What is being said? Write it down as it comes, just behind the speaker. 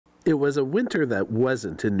It was a winter that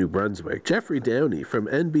wasn't in New Brunswick. Jeffrey Downey from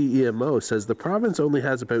NBEMO says the province only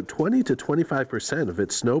has about 20 to 25% of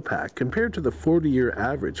its snowpack compared to the 40-year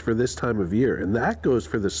average for this time of year, and that goes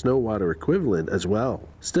for the snow water equivalent as well.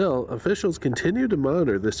 Still, officials continue to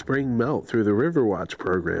monitor the spring melt through the Riverwatch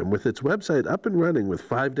program, with its website up and running with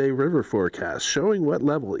 5-day river forecasts showing what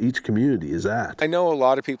level each community is at. I know a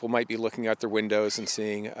lot of people might be looking out their windows and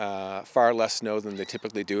seeing far less snow than they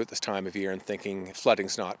typically do at this time of year and thinking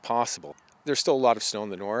flooding's not possible. There's still a lot of snow in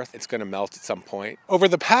the north. It's going to melt at some point. Over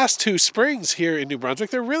the past 2 springs here in New Brunswick,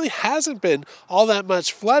 there really hasn't been all that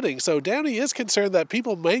much flooding. So Downey is concerned that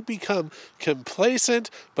people might become complacent,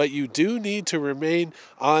 but you do need to remain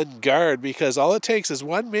on guard because all it takes is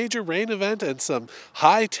one major rain event and some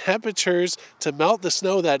high temperatures to melt the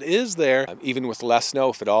snow that is there. Even with less snow,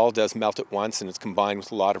 if it all does melt at once and it's combined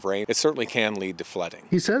with a lot of rain, it certainly can lead to flooding.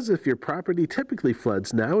 He says if your property typically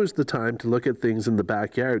floods, now is the time to look at things in the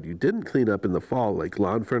backyard you didn't clean up in the fall, like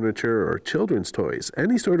lawn furniture or children's toys,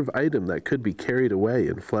 any sort of item that could be carried away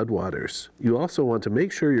in floodwaters. You also want to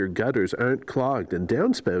make sure your gutters aren't clogged and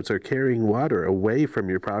downspouts are carrying water away from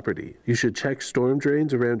your property. You should check storm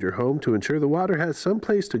drains around your home to ensure the water has some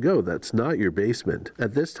place to go that's not your basement.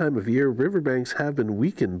 At this time of year, riverbanks have been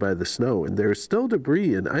weakened by the snow and there is still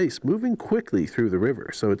debris and ice moving quickly through the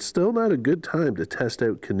river, so it's still not a good time to test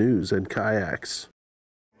out canoes and kayaks.